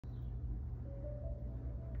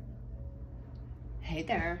Hey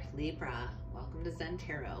there, Libra. Welcome to Zen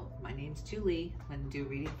Tarot. My name's Julie. I'm going to do a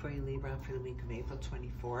reading for you, Libra, for the week of April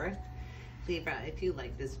 24th. Libra, if you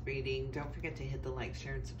like this reading, don't forget to hit the like,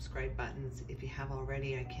 share, and subscribe buttons. If you have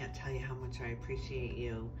already, I can't tell you how much I appreciate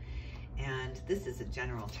you. And this is a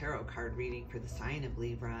general tarot card reading for the sign of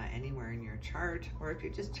Libra anywhere in your chart, or if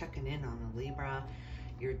you're just checking in on a Libra,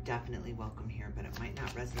 you're definitely welcome here, but it might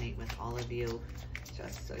not resonate with all of you,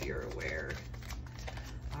 just so you're aware.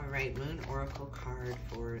 All right, Moon Oracle card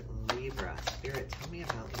for Libra. Spirit, tell me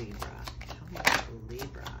about Libra. Tell me about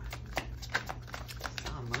Libra.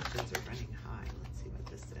 Emotions are running high. Let's see what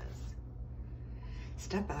this is.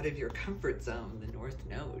 Step out of your comfort zone, the North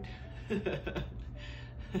Node.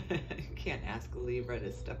 You can't ask Libra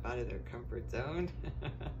to step out of their comfort zone.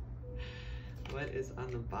 What is on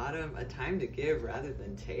the bottom? A time to give rather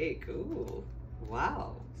than take. Ooh,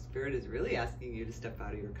 wow. Spirit is really asking you to step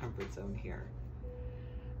out of your comfort zone here.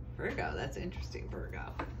 Virgo, that's interesting,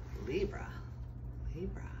 Virgo. Libra,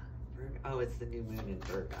 Virgo. Oh, it's the new moon in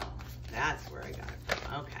Virgo. That's where I got it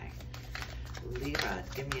from. Okay. Libra,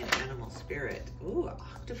 give me an animal spirit. Ooh,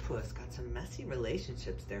 octopus, got some messy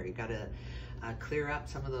relationships there. You got to clear up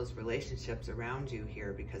some of those relationships around you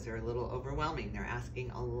here because they're a little overwhelming. They're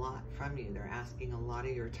asking a lot from you. They're asking a lot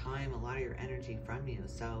of your time, a lot of your energy from you.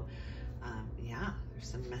 So, yeah, there's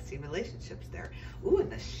some messy relationships there. Ooh, and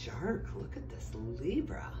the shark. Look at this,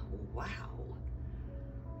 Libra. Wow.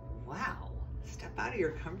 Wow. Step out of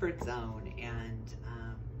your comfort zone and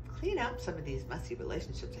clean up some of these messy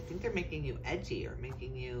relationships. I think they're making you edgy or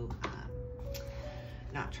making you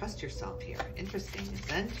not trust yourself here. Interesting.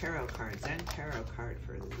 Zen Tarot card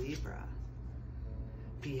for Libra.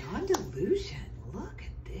 Beyond illusion. Look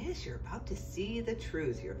at this. You're about to see the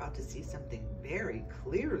truth. You're about to see something very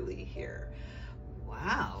clearly here.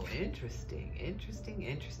 Wow. Interesting. Interesting.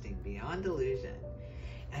 Interesting. Beyond illusion.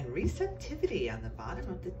 And receptivity on the bottom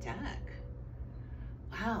of the deck.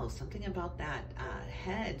 Wow, something about that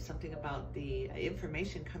head, something about the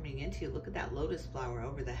information coming into you. Look at that lotus flower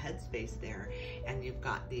over the headspace there, and you've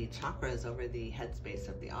got the chakras over the headspace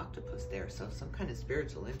of the octopus there. So some kind of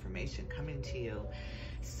spiritual information coming to you.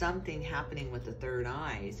 Something happening with the third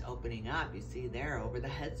eye is opening up. You see there over the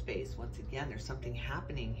headspace. Once again, there's something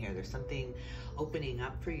happening here. There's something opening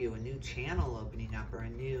up for you, a new channel opening up, or a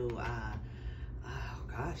new, oh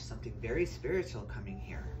gosh, something very spiritual coming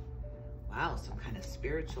here. Wow, some kind of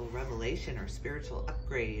spiritual revelation or spiritual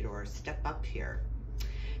upgrade or step up here.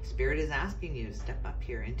 Spirit is asking you to step up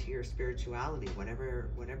here into your spirituality, whatever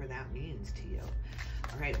that means to you.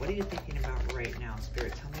 All right, what are you thinking about right now?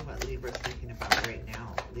 Spirit, tell me what Libra's thinking about right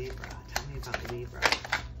now. Libra, tell me about Libra.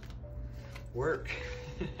 Work.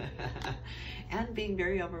 And being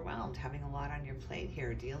very overwhelmed, having a lot on your plate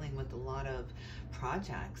here, dealing with a lot of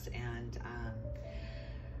projects and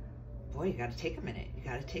boy, you got to take a minute. You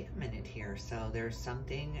got to take a minute here. So there's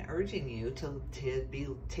something urging you to be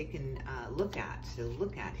taken look at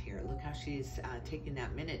here. Look how she's taking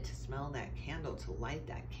that minute to smell that candle, to light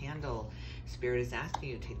that candle. Spirit is asking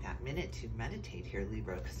you to take that minute to meditate here,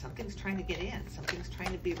 Libra, because something's trying to get in. Something's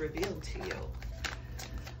trying to be revealed to you.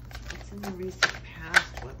 What's in the recent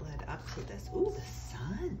past? What led up to this? Ooh, the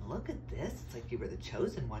sun. Look at this. It's like you were the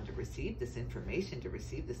chosen one to receive this information, to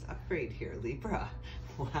receive this upgrade here, Libra.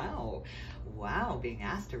 Wow. Wow. Being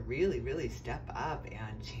asked to really, really step up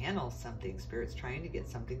and channel something. Spirit's trying to get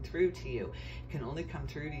something through to you. It can only come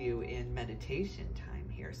through to you in meditation time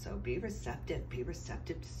here. So be receptive. Be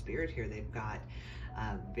receptive to Spirit here. They've got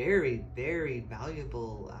very, very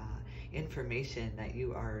valuable information that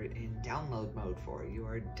you are in download mode for. You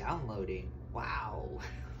are downloading. Wow.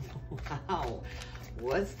 Wow.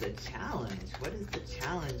 What's the challenge? What is the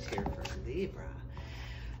challenge here for Libra?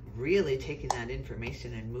 Really taking that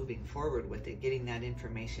information and moving forward with it, getting that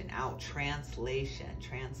information out. Translation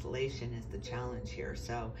is the challenge here.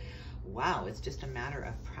 So wow, it's just a matter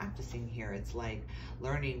of practicing here. It's like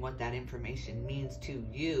learning what that information means to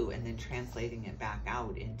you and then translating it back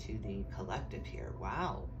out into the collective here.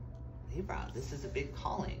 Wow, Libra, this is a big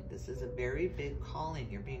calling. This is a very big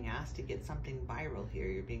calling. You're being asked to get something viral here.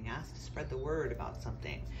 You're being asked to spread the word about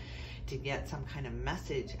something, to get some kind of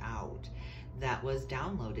message out that was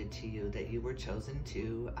downloaded to you, that you were chosen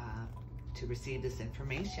to receive this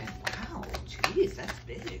information. Wow, geez, that's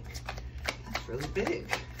big. That's really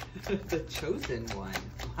big. The chosen one.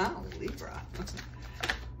 Wow, Libra.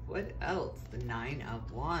 What else? The Nine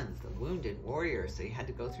of Wands, the Wounded Warrior. So you had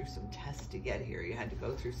to go through some tests to get here. You had to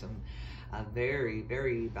go through some very,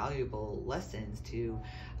 very valuable lessons to,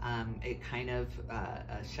 it kind of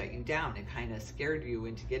shut you down. It kind of scared you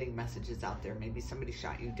into getting messages out there. Maybe somebody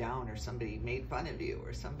shot you down, or somebody made fun of you,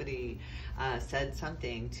 or somebody said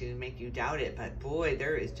something to make you doubt it. But boy,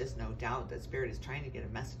 there is just no doubt that Spirit is trying to get a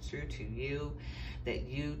message through to you, that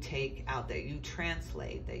you take out, that you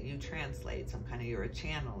translate, some kind of, you're a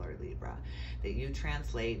channeler, Libra, that you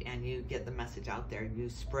translate and you get the message out there. You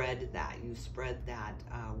spread that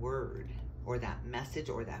word, or that message,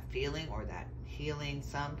 or that feeling, or that healing,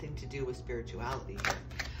 something to do with spirituality here.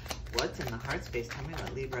 What's in the heart space? Tell me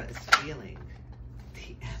what Libra is feeling.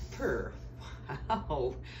 The Emperor.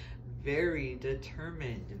 Wow. Very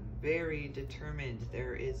determined, very determined.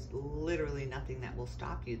 There is literally nothing that will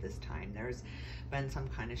stop you this time. There's been some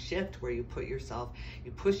kind of shift where you pushed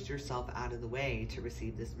yourself out of the way to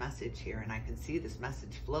receive this message here. And I can see this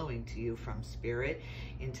message flowing to you from Spirit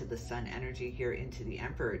into the Sun energy here, into the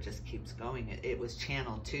Emperor. It just keeps going. It was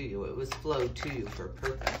channeled to you. It was flowed to you for a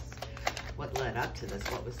purpose. What led up to this?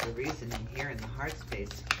 What was the reasoning here in the heart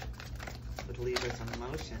space with Libra's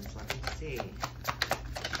emotions? Let me see.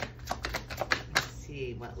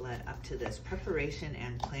 What led up to this. Preparation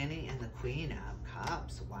and planning, and the Queen of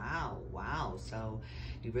Cups. Wow, wow. So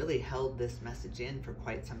you really held this message in for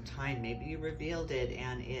quite some time. Maybe you revealed it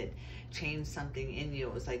and it changed something in you.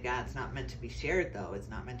 It was like, it's not meant to be shared though. It's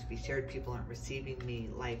not meant to be shared. People aren't receiving me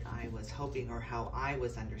like I was hoping, or how I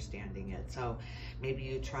was understanding it. So maybe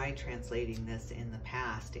you tried translating this in the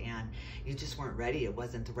past and you just weren't ready. It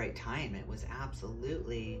wasn't the right time. It was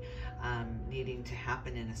absolutely needing to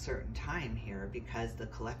happen in a certain time here, because the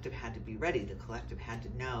collective had to be ready. The collective had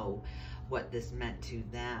to know what this meant to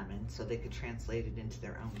them, and so they could translate it into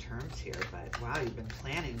their own terms here. But wow, you've been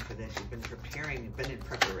planning for this. You've been preparing. You've been in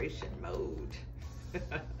preparation mode.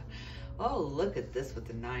 Oh, look at this with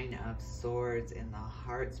the Nine of Swords in the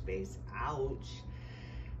heart space. Ouch.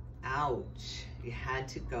 Ouch. You had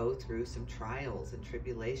to go through some trials and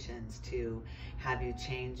tribulations to have you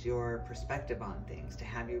change your perspective on things, to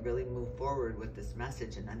have you really move forward with this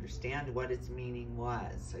message and understand what its meaning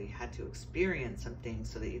was. So you had to experience some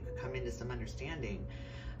things so that you could come into some understanding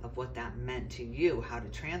of what that meant to you, how to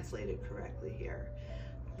translate it correctly here.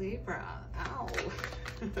 Libra, ow.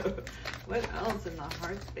 What else in the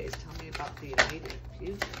heart space? Tell me about the immediate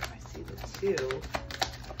future. I see the Two.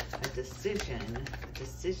 A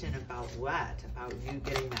decision about what? About you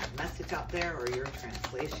getting that message out there, or your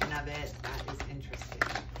translation of it? That is interesting.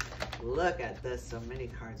 Look at this. So many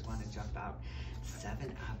cards want to jump out.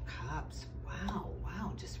 Seven of Cups. Wow,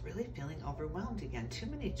 wow. Just really feeling overwhelmed again. Too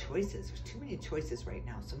many choices. There's too many choices right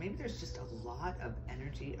now. So maybe there's just a lot of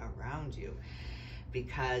energy around you,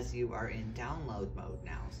 because you are in download mode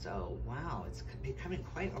now. So wow, it's becoming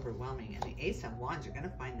quite overwhelming. And the Ace of Wands, you're going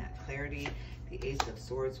to find that clarity. The Ace of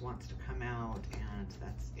Swords wants to come out, and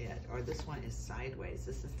that's it. Or this one is sideways.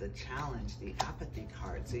 This is the challenge, the apathy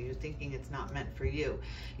card. So you're thinking it's not meant for you.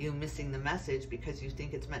 You missing the message because you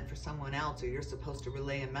think it's meant for someone else, or you're supposed to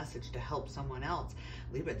relay a message to help someone else.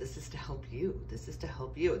 Libra, this is to help you. This is to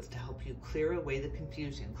help you. It's to help you clear away the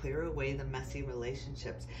confusion, clear away the messy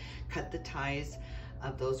relationships, cut the ties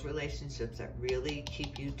of those relationships that really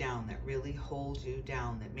keep you down, that really hold you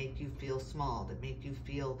down, that make you feel small, that make you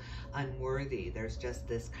feel unworthy. There's just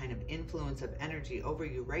this kind of influence of energy over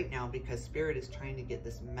you right now, because Spirit is trying to get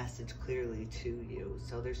this message clearly to you.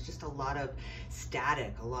 So there's just a lot of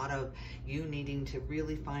static, a lot of you needing to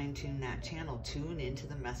really fine-tune that channel, tune into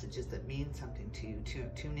the messages that mean something to you,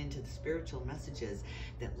 tune into the spiritual messages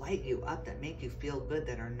that light you up, that make you feel good,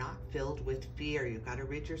 that are not filled with fear. You've got to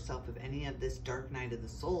rid yourself of any of this dark night of the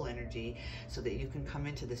soul energy, so that you can come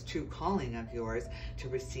into this true calling of yours to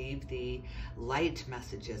receive the light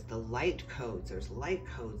messages, the light codes. There's light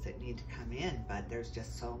codes that need to come in, but there's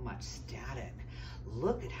just so much static.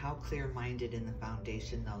 Look at how clear-minded in the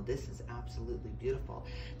foundation, though. This is absolutely beautiful.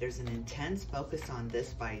 There's an intense focus on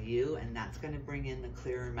this by you, and that's going to bring in the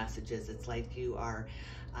clearer messages. It's like you are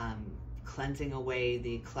cleansing away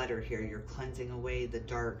the clutter here. You're cleansing away the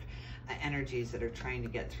dark energies that are trying to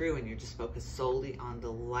get through, and you're just focused solely on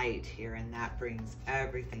the light here, and that brings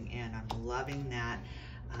everything in. I'm loving that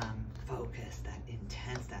focus, that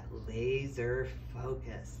intense, that laser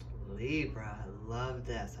focus. Libra, I love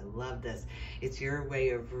this. I love this. It's your way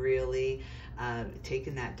of really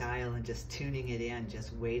taking that dial and just tuning it in,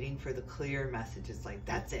 just waiting for the clear message. It's like,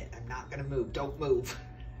 that's it. I'm not going to move. Don't move.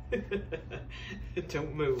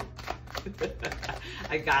 Don't move.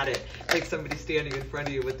 I got it. Like somebody standing in front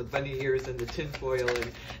of you with the bunny ears and the tinfoil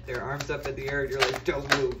and their arms up in the air, and you're like,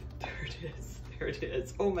 don't move. There it is. There it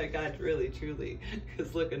is. Oh my God, really, truly.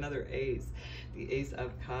 Because look, another ace. The Ace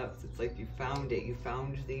of Cups. It's like you found it. You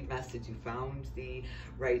found the message. You found the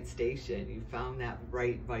right station. You found that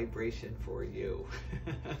right vibration for you.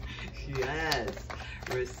 Yes.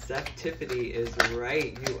 Receptivity is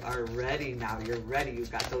right. You are ready now. You're ready.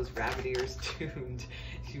 You've got those rabbit ears tuned.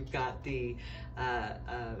 You've got the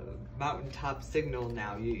mountaintop signal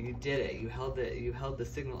now. You did it. You held the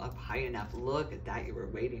signal up high enough. Look at that. You were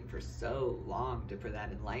waiting for so long for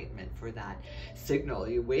that enlightenment, for that signal.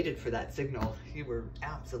 You waited for that signal. You were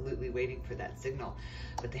absolutely waiting for that signal.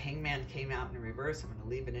 But the Hangman came out in reverse. I'm going to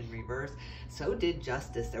leave it in reverse. So did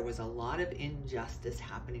Justice. There was a lot of injustice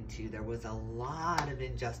happening to you. There was a lot of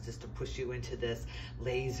injustice to push you into this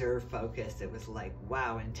laser focus. It was like,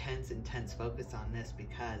 wow, intense focus on this,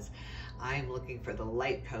 because I'm looking for the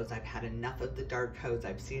light codes. I've had enough of the dark codes.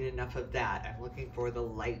 I've seen enough of that. I'm looking for the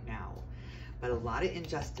light now. But a lot of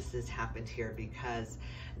injustices happened here, because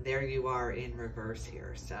there you are in reverse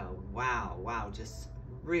here. So wow, just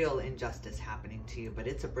real injustice happening to you. But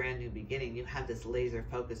it's a brand new beginning. You have this laser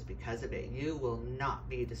focus because of it. You will not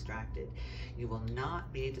be distracted. You will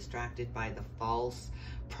not be distracted by the false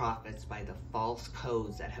prophets, by the false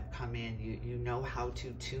codes that have come in. You know how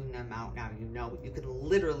to tune them out now. You know, you could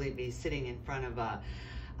literally be sitting in front of a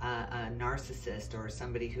narcissist or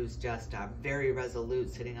somebody who's just very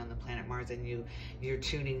resolute, sitting on the planet Mars, and you're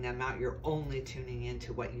tuning them out. You're only tuning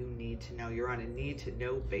into what you need to know. You're on a need to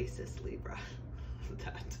know basis, Libra.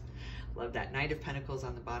 Love that. Knight of Pentacles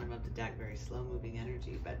on the bottom of the deck. Very slow moving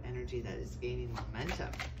energy, but energy that is gaining momentum.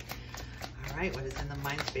 All right, what is in the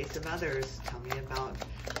mind space of others? Tell me about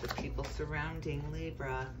the people surrounding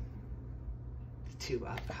Libra. The Two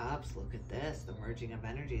of Cups. Look at this. The merging of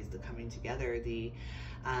energies, the coming together, the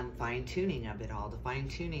fine-tuning of it all, the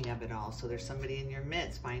fine-tuning of it all. So there's somebody in your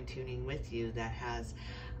midst fine-tuning with you that has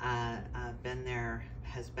been there.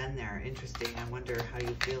 Interesting. I wonder how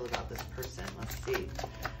you feel about this person. Let's see.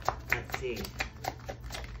 Let's see.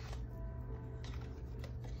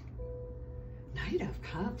 Knight of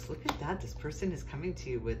Cups. Look at that. This person is coming to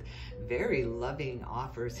you with very loving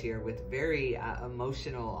offers here, with very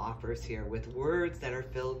emotional offers here, with words that are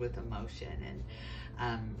filled with emotion, and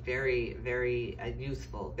very, very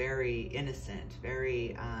youthful, very innocent,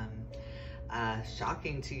 very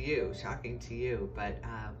shocking to you, but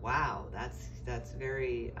wow, that's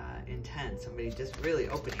very intense. Somebody just really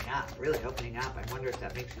opening up. I wonder if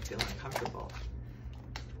that makes you feel uncomfortable.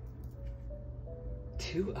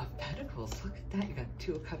 Two of Pentacles. Look at that. You got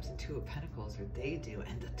Two of Cups and Two of Pentacles, or they do,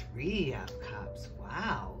 and the Three of Cups.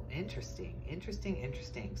 Wow, interesting.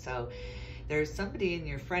 So there's somebody in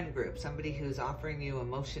your friend group, somebody who's offering you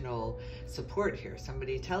emotional support here,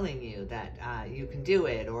 somebody telling you that you can do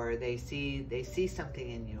it, or they see something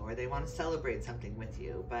in you, or they want to celebrate something with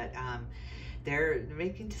you, but they're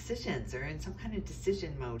making decisions. They're in some kind of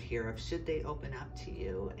decision mode here of should they open up to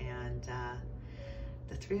you. And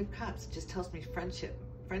the Three of Cups just tells me friendship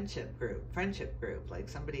group, like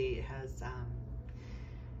somebody has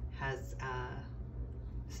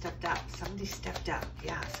stepped up. Somebody stepped up.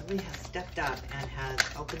 Yeah, somebody has stepped up and has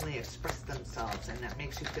openly expressed themselves, and that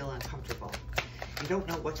makes you feel uncomfortable. You don't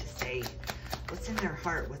know what to say. What's in their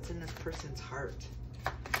heart? What's in this person's heart?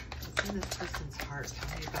 What's in this person's heart?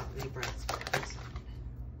 Tell me about Libra's person.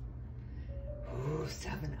 Ooh,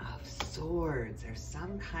 Seven of Swords. There's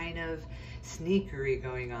some kind of sneakery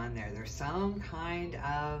going on there. There's some kind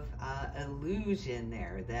of illusion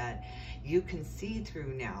there that you can see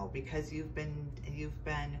through now, because you've been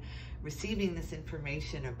receiving this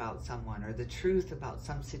information about someone, or the truth about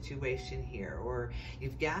some situation here, or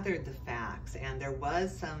you've gathered the facts, and there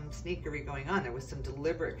was some sneakery going on. There was some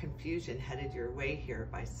deliberate confusion headed your way here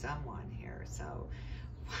by someone here. So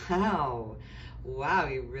wow,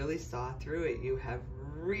 you really saw through it. You have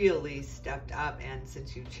really stepped up, and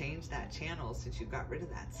since you changed that channel, since you got rid of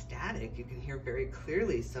that static, you can hear very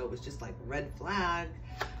clearly. So it was just like red flag,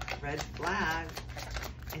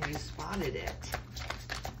 and you spotted it.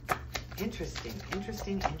 Interesting.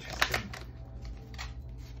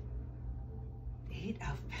 Eight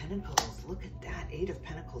of Pentacles. Look at that. Eight of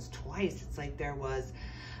Pentacles twice. It's like there was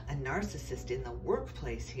a narcissist in the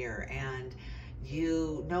workplace here, and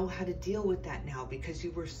you know how to deal with that now, because you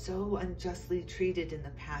were so unjustly treated in the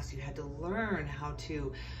past. You had to learn how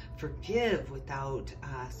to forgive without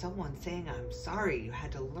someone saying, I'm sorry. You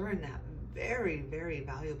had to learn that very, very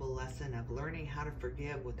valuable lesson of learning how to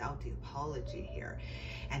forgive without the apology here.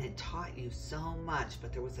 And it taught you so much,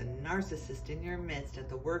 but there was a narcissist in your midst at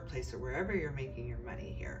the workplace or wherever you're making your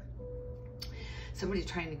money here. Somebody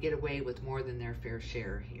trying to get away with more than their fair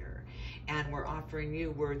share here. and were offering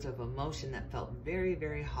you words of emotion that felt very,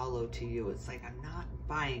 very hollow to you. It's like, I'm not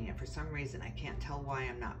buying it for some reason. I can't tell why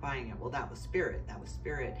I'm not buying it. Well, that was spirit. That was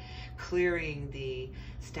spirit clearing the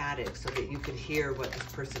static so that you could hear what this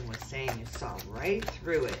person was saying. You saw right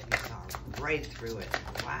through it. You saw right through it.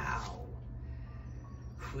 Wow.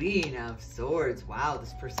 Queen of Swords. Wow,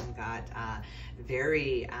 this person got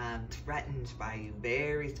very threatened by you,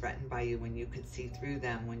 very threatened by you when you could see through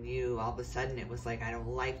them, when you, all of a sudden, it was like, I don't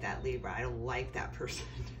like that Libra. I don't like that person.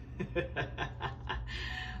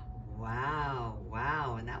 Wow,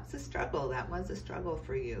 wow. And that was a struggle. That was a struggle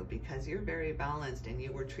for you because you're very balanced and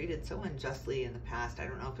you were treated so unjustly in the past. I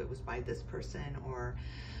don't know if it was by this person or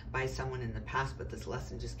by someone in the past, but this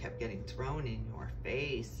lesson just kept getting thrown in your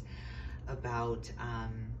face about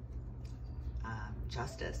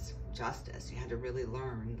justice. You had to really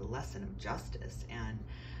learn the lesson of justice and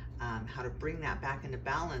how to bring that back into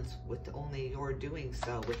balance with only your doing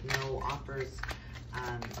so, with no offers.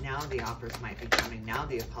 Now the offers might be coming, now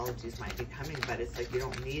the apologies might be coming, but it's like you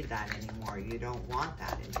don't need that anymore. You don't want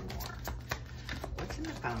that anymore. What's in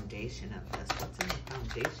the foundation of this? What's in the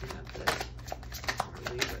foundation of this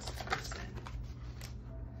for Libra's person?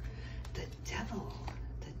 The devil.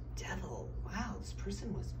 The devil. Wow, this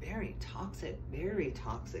person was very toxic, very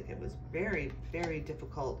toxic. It was very, very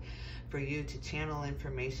difficult for you to channel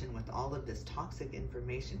information with all of this toxic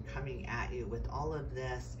information coming at you, with all of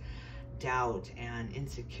this doubt and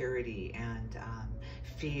insecurity and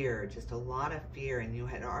fear, just a lot of fear. And you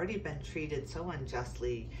had already been treated so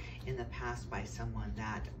unjustly in the past by someone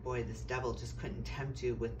that, boy, this devil just couldn't tempt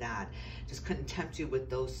you with that, just couldn't tempt you with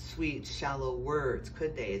those sweet, shallow words,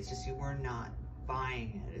 could they? It's just you were not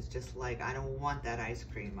buying it. It's just like, I don't want that ice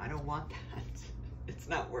cream. I don't want that. It's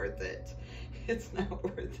not worth it. It's not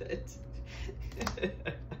worth it.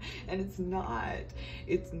 And it's not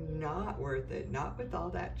worth it. Not with all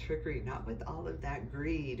that trickery, not with all of that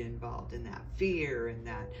greed involved in that fear and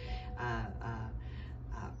that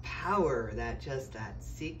power, that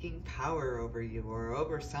seeking power over you or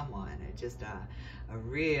over someone. It's just a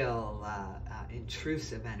real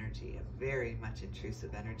intrusive energy, a very much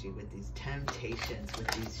intrusive energy with these temptations, with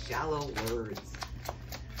these shallow words.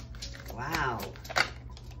 Wow.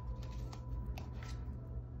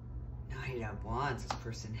 Knight of Wands. This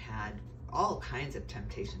person had all kinds of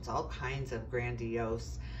temptations, all kinds of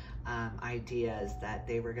grandiose ideas that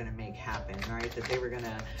they were going to make happen, right? That they were going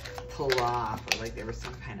to pull off, or like they were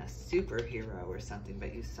some kind of superhero or something,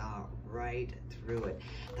 but you saw right through it.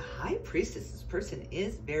 The High Priestess, this person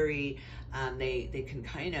is very, they can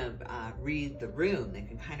kind of read the room. They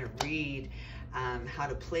can kind of read how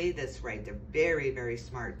to play this right. They're very, very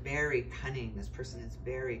smart, very cunning. This person is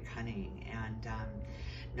very cunning and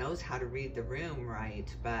knows how to read the room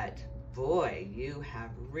right, but boy, you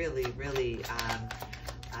have really, really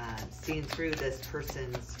seen through this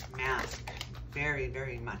person's mask, very,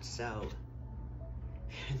 very much so.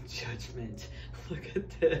 Judgment. Look at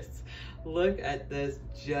this. Look at this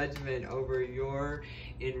judgment over your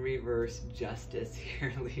in reverse justice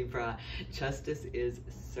here, Libra. Justice is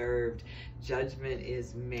served. Judgment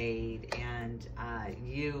is made, and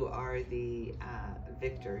you are the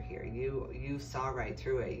victor here. You saw right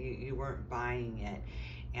through it. You weren't buying it.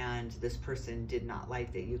 And this person did not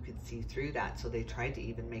like that you could see through that, so they tried to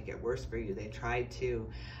even make it worse for you. They tried to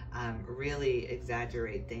really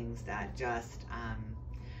exaggerate things that just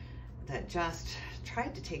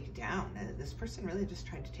tried to take you down. This person really just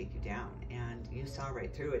tried to take you down, and you saw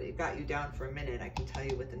right through it. It got you down for a minute. I can tell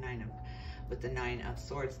you with the Nine of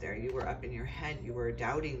Swords there, you were up in your head. You were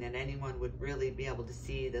doubting that anyone would really be able to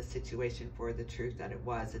see the situation for the truth that it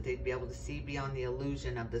was, that they'd be able to see beyond the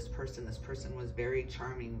illusion of this person. This person was very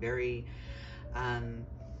charming, very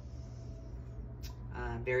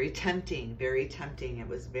very tempting, very tempting. It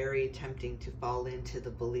was very tempting to fall into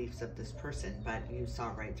the beliefs of this person, but you saw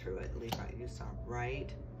right through it, Libra. You saw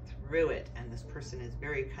right through it, and this person is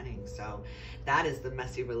very cunning. So that is the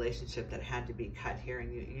messy relationship that had to be cut here,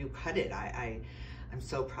 and you cut it. I'm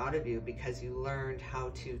so proud of you because you learned how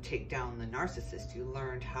to take down the narcissist. You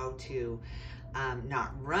learned how to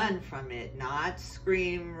not run from it, not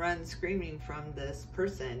run screaming from this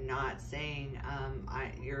person, not saying,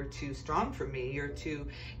 you're too strong for me,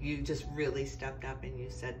 you just really stepped up and you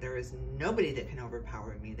said, there is nobody that can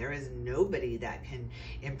overpower me. There is nobody that can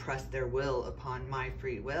impress their will upon my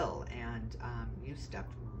free will. And you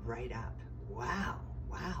stepped right up. Wow.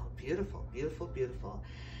 Wow. Beautiful, beautiful, beautiful.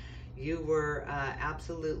 You were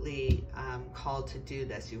absolutely called to do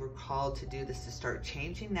this. You were called to do this, to start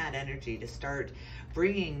changing that energy, to start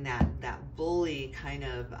bringing that bully kind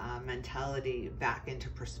of mentality back into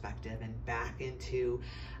perspective, and back into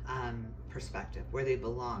perspective where they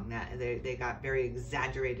belong. That they got very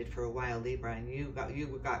exaggerated for a while, Libra, and you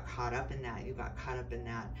got caught up in that. You got caught up in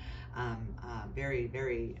that very,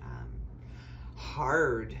 very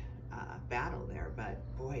hard battle there. But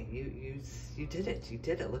boy, you did it. You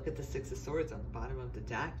did it. Look at the Six of Swords on the bottom of the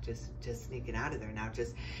deck, just sneaking out of there. Now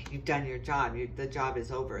you've done your job. The job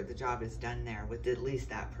is over. The job is done there with at least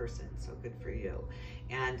that person. So good for you.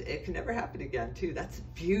 And it can never happen again too. That's the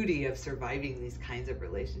beauty of surviving these kinds of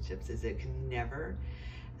relationships, is it can never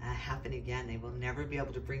happen again. They will never be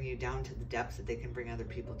able to bring you down to the depths that they can bring other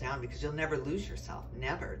people down, because you'll never lose yourself,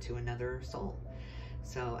 never, to another soul.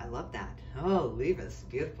 So I love that. Oh, Libra, this is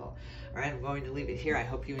beautiful. All right, I'm going to leave it here. I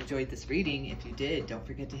hope you enjoyed this reading. If you did, don't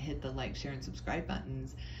forget to hit the like, share, and subscribe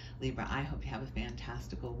buttons. Libra, I hope you have a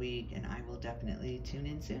fantastical week, and I will definitely tune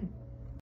in soon.